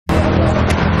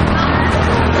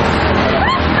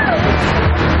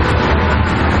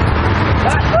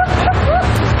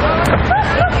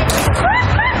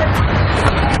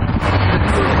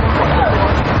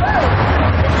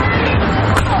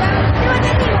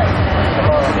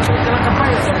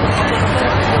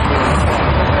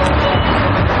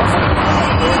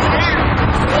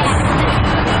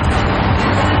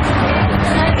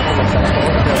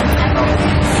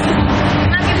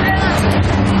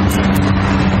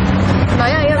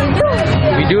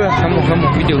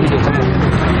Video sama.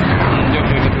 Jom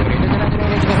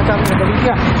kita pergi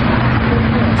lah.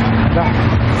 Dah.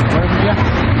 Mari pergi lah.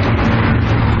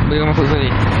 Bagi masuk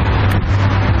sekali.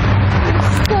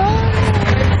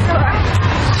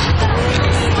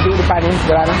 Duduk depan ni,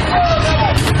 jalan ni.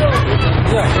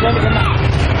 Ya, jalan ni kena.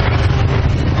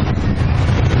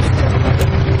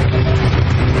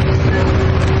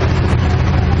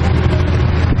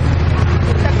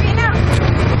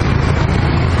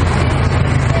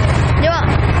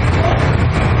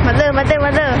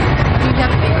 Mata.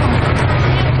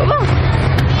 Apa?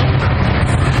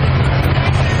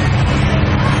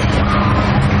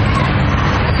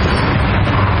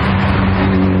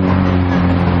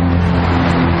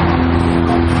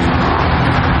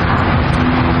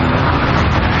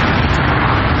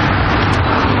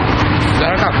 Dah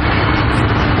rekam?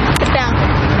 Pedang.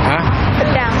 Ha?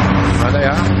 Pedang. Ada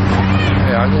ya?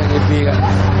 Ya, ni lebih kat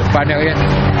depan ni kan.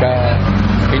 Kat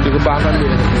pintu gerbang kan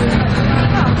dia.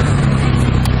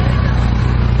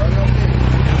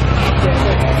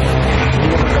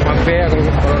 Mampir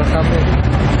kalau rekam ni.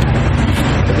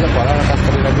 Tapi tak apalah rekam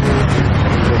sekali lagi.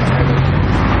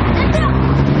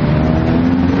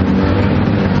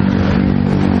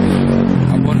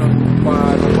 Apa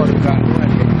nombor dekat kan?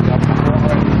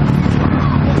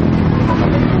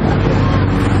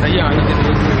 Saya ada di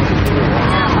sini.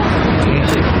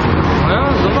 Ah,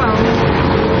 gampang.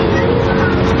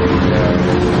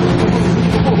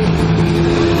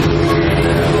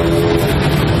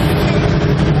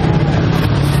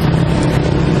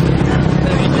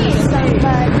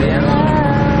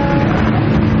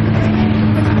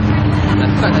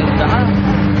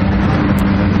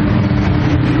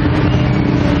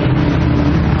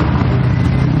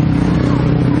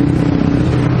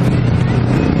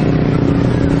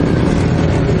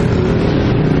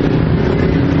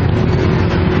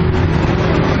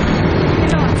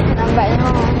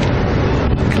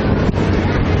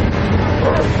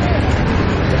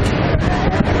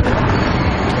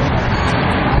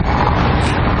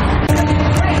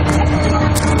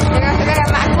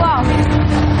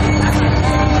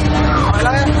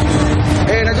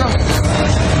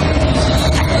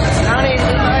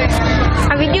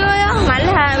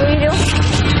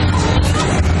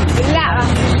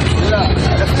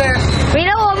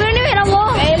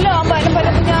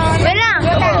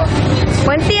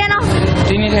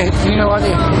 Sini lawat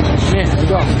ni. Ni,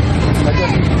 jom. Baca.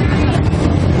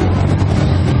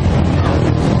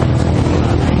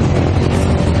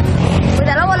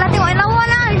 Tak lawan lah, tengok yang lawan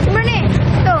lah sebelah ni.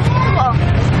 Tu, tengok.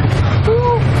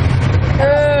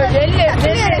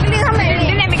 Jelas sampai ni.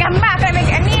 Dia nak ambil gambar kan ambil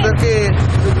kat ni. Okey,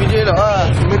 video lah.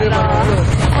 Video mana tu?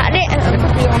 Adik,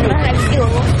 nak video.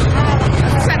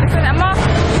 Pesan nak mau.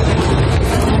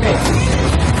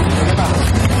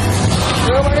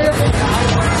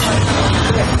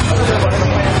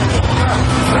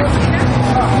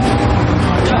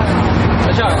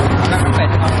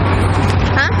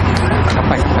 Ha?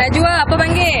 Dah jual apa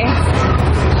panggil?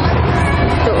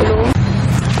 Tuk dulu.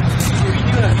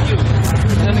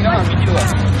 Video lah.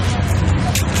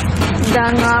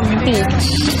 Danga Beach.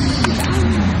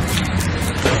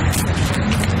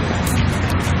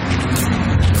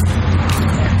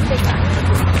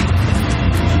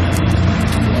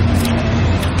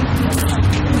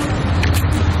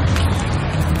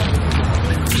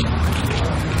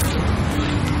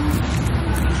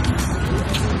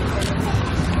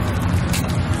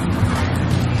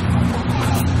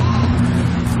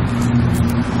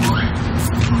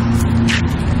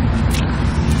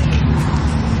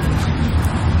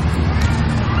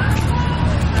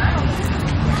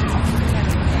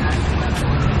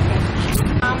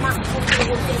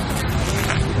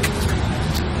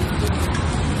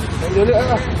 Boleh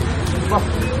lah. Wah.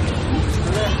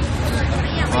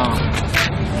 Ah.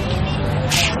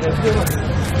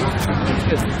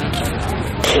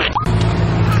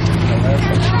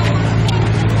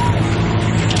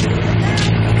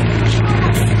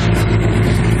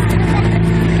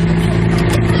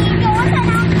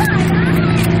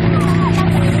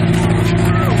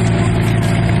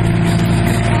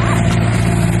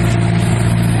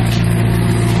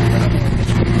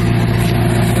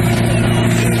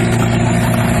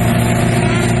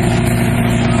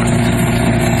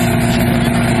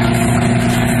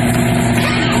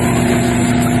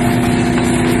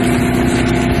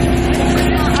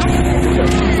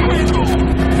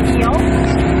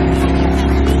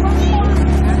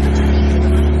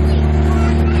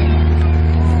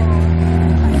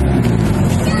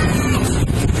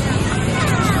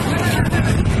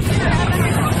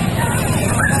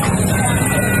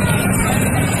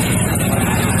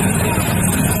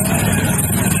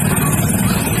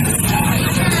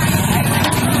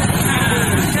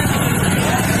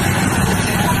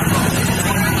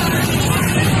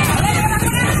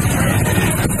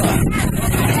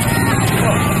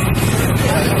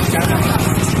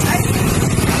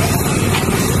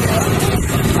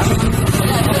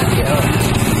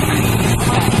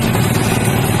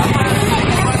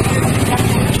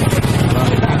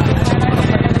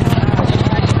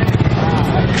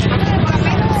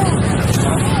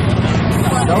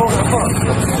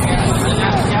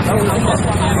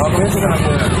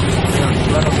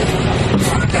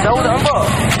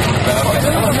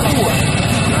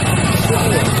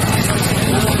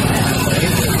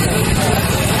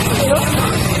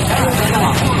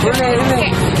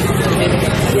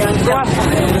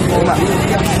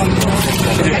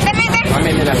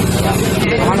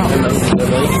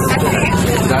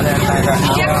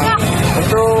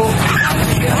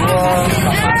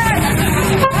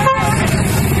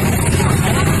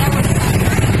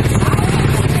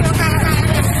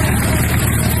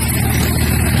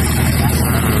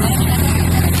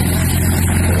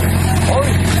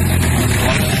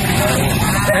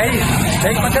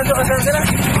 Sana.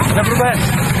 Ada perubahan.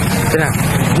 Senang.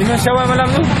 5 Syawal malam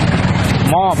tu.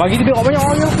 Mau bagi dia banyak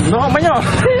orang. Banyak.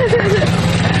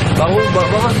 Baru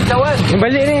Syawal. Yang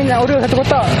balik ni nak order satu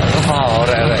kotak.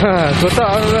 Alright. Kotak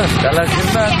lah. Dalam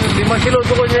kena 5 kilo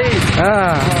turun jadi.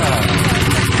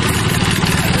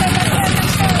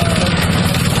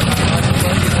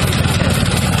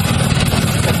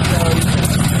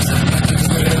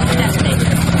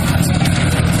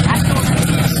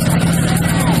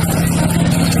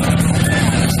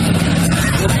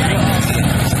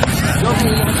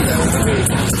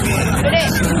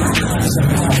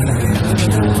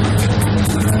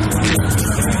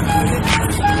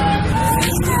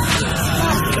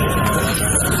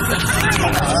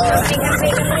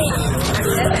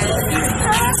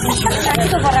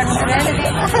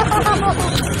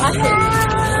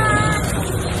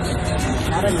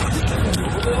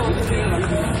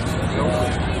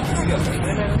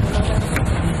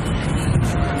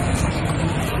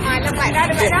 Lepas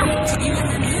dah.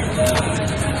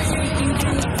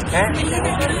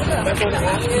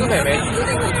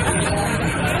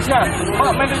 Siap.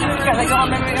 Main dulu kan. Saya orang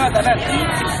main tak ada.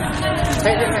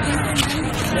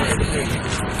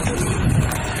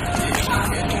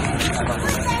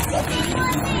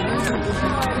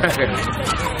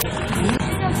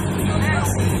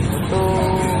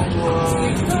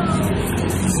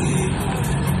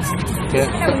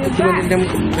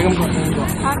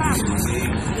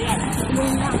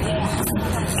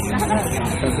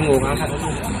 Tunggu angkat.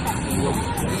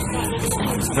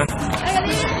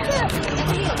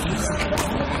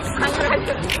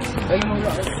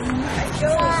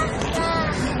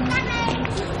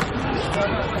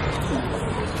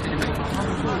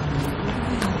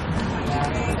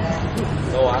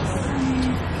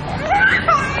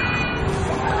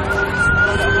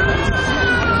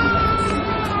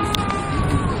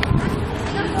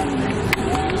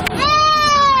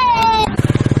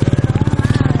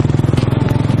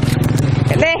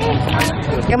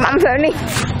 Cái mắm sợ đi.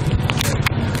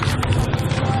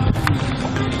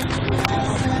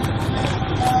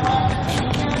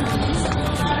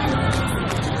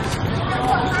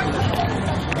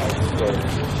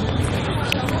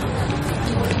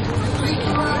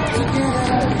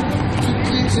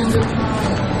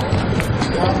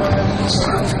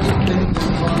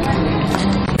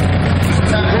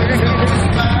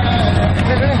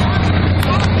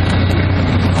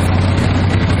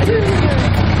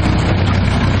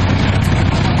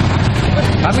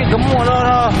 Kami gemuk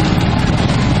lah.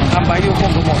 Sampai you pun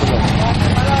gemuk tu.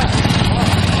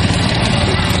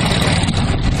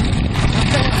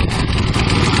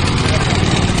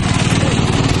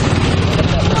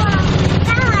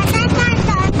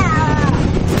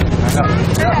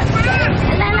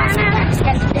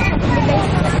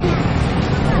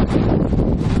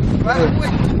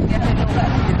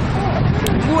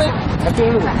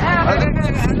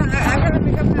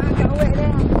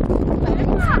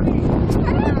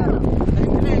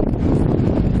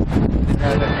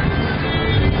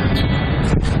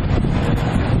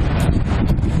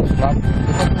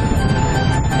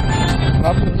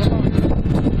 Satu dulu.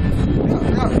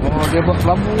 Oh, dia buat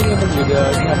lampu ni pun dia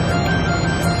ingat.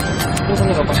 Itu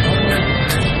sangat apa?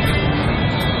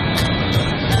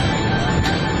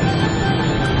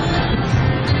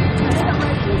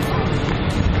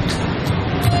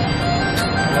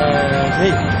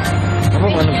 Hei, apa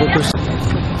mana putus?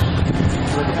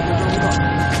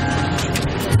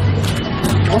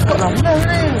 Oh, kok lampu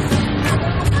ni?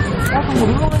 Aku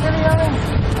dulu macam ni yang.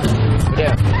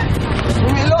 Ya.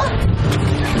 Ini lo.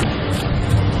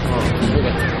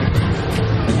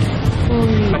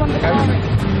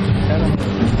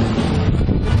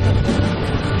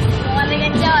 Boleh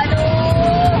kencang tu.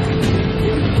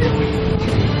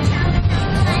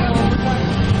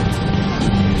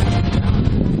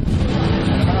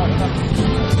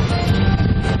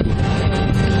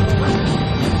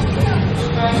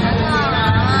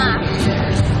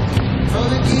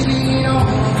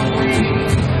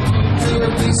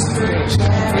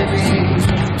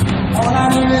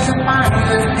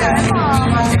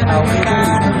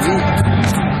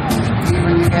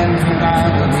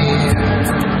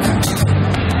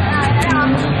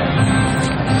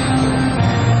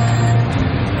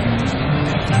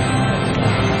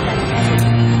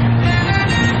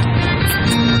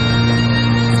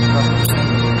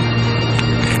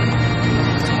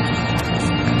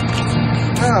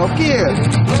 Okey.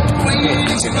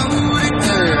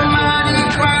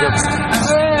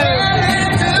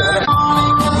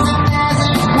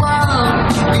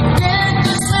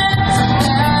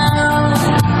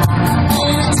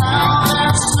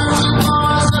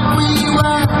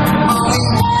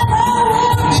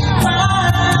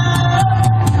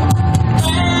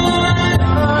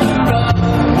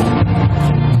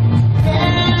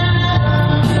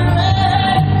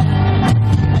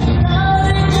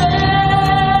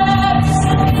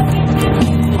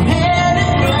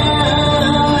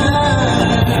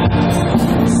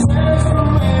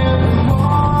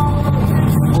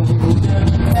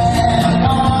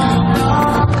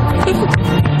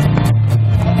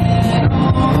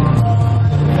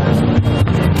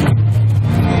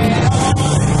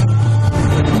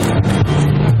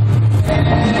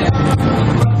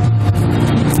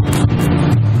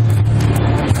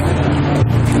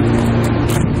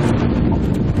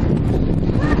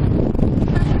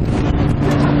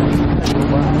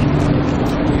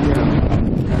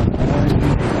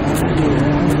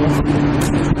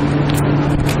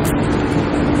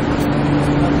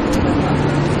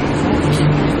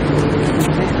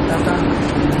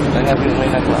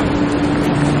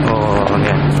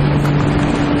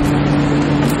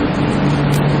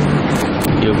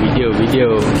 Yo.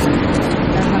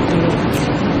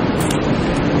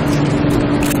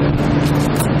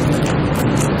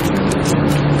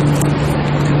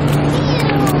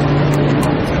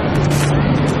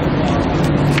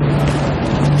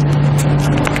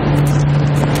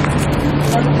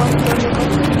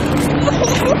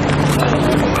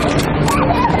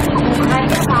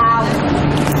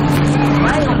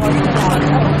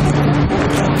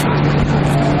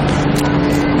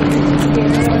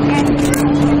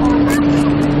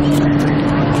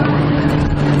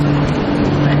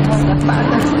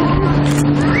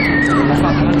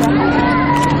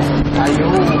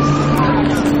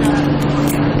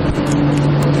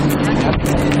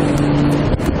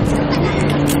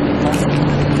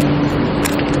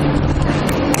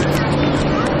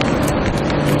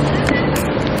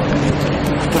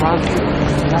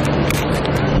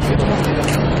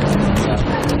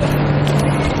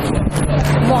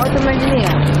 Mau tu main ni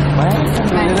ah?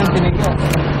 Main jalan sini ke?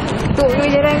 Tu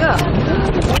jalan ke?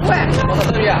 Buat.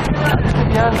 Ya.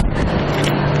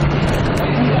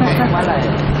 Malai.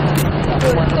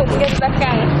 Tu pergi di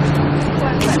belakang.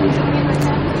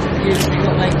 Dia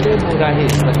tengok naik dia murah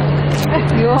hit.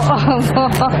 Ya Allah.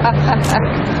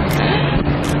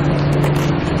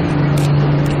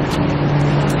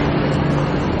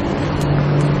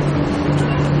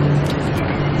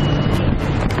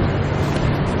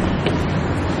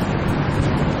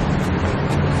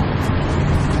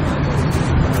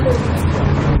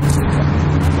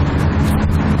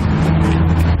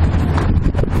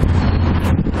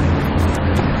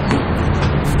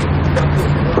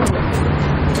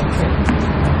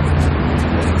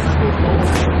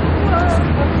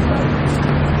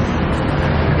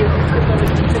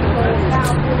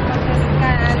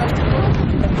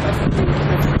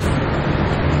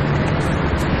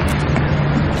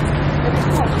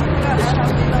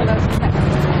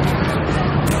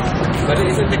 Balik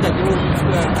itu cakap dulu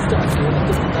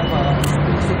untuk pertama.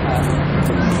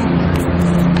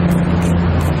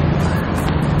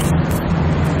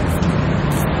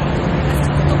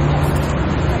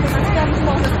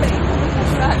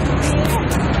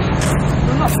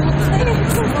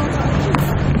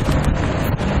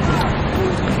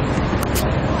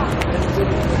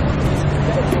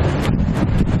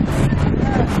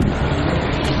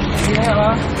 Ini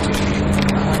apa?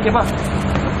 Okey, Pak.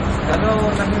 Kalau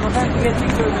nak minum makan, tiga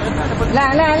dapat.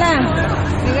 Lah.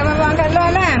 Tinggal bawa angkat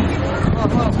luar lah.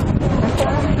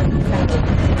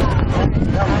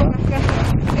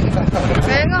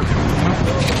 Tengok.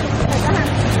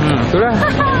 Itulah.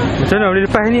 Macam mana boleh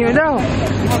lepas ni tahu?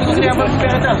 Ini apa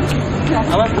spare datang?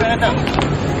 Awak spare datang?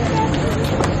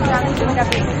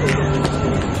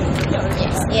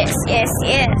 Yes.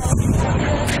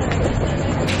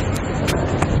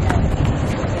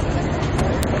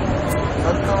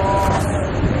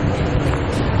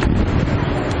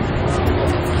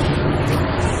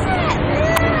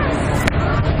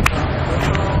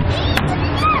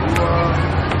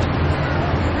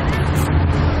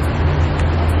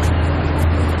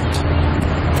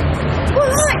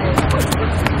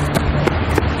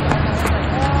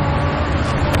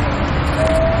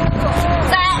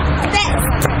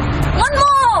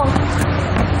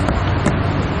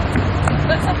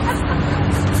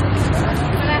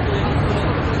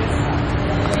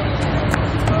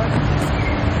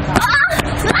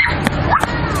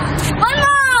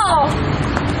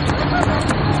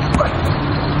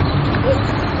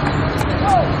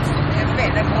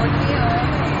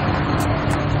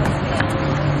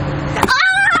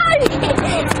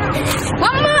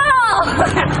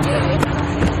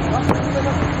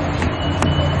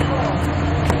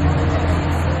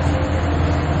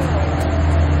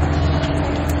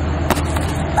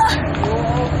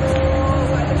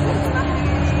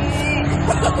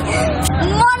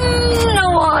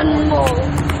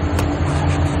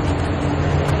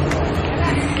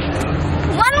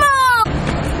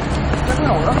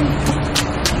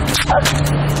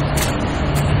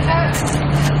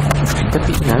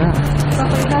 Tapi kenapa?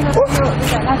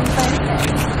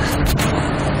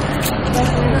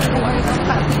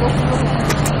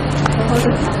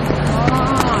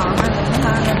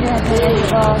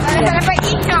 Tak dapat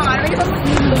ikan.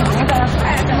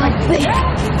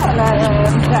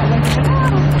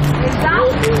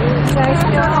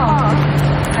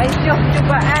 Aisyah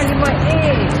cubaan 5A.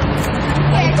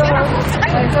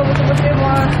 Aisyah betul-betul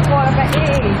mau sekolah dapat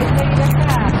A. Dia lagi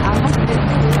dekat.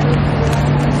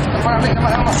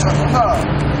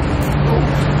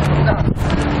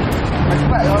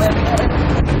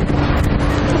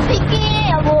 Fikir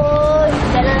ya bos,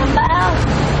 jangan lambat lah.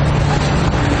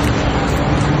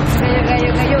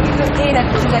 Gayung-gayung itu A. dah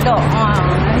sudah dok.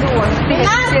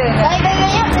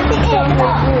 Gaya-gaya nanti dah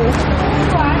dok.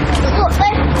 Tengok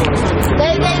kan.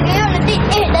 Gaya-gaya nanti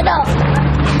dah dok.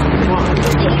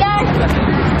 Tinggal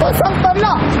kosong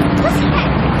tolong.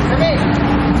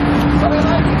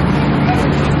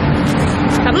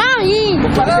 Sama ni.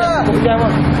 Hujan apa?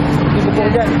 Ini pokok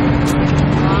hujan.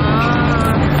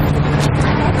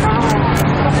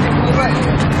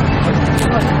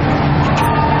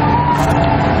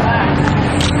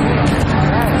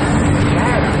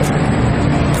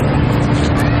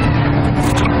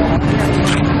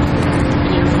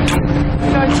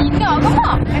 Cina ke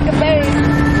mak? Kebel.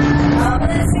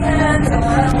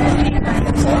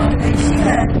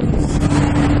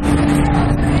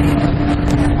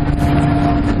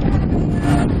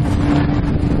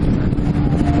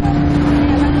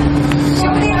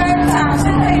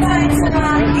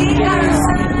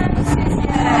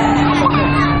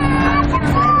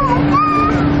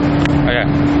 Ayah,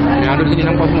 yang ada sini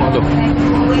nampak semua tu.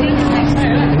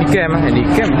 Ini camp ah, ini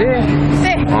camp dia.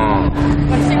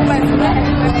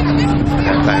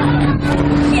 Santai.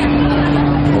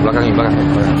 Oh, belakang ni, belakang.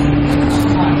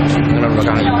 Belakang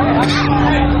belakang ni.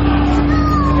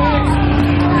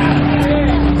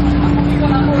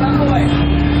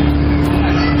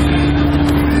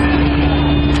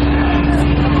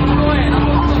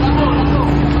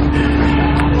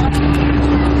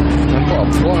 Nampak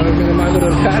apa? Memang ada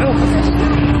dekat tu.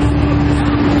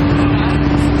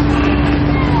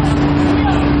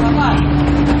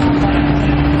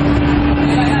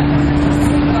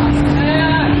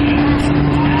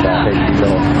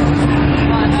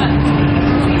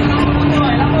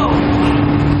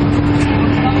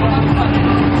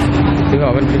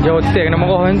 Tengok jauh hotel kena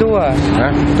marah macam tu lah. Ha?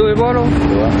 Tu apa tu?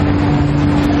 Tu lah.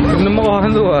 Kena marah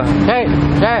macam tu lah. Hei!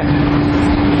 Hei!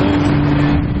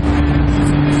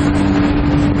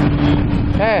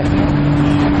 Hei!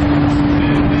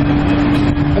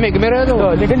 Ambil kamera tu.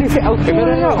 Dia kena set auto.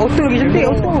 Kamera tu. Auto lagi cantik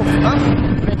auto. Ha?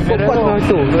 Kamera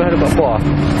tu. Tu ada buat apa?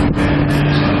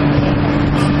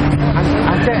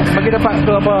 Acek bagi dapat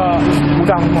tu apa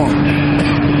udang semua.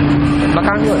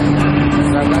 Belakang tu.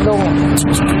 Belakang tu.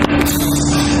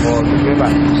 Oh, tu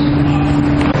hebat.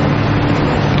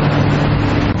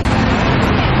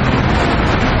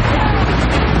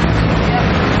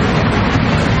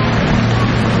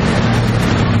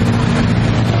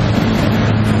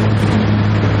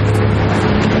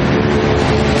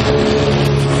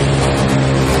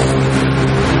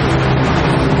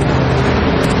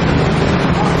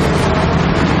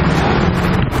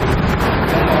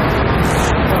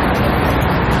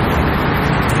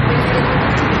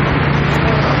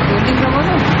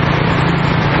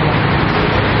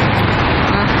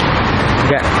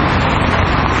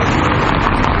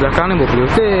 Belakang ni boleh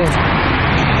hotel.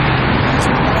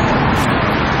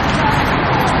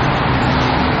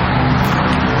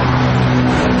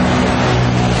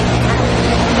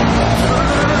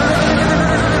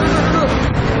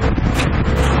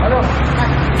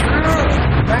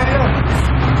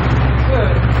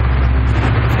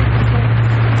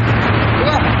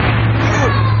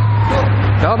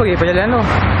 Dah pergi perjalanan tu.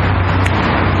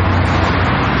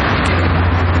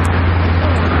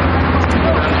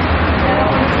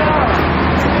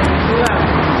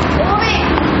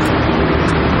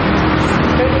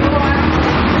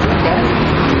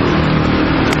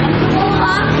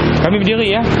 Kami berdiri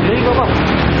ya. Berdiri ke apa?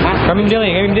 Ha? Kami berdiri.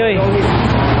 Nak berdiri. Okey.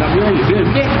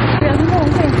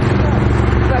 Okey.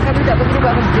 Sebab kami tak perlu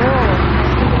buat kerja.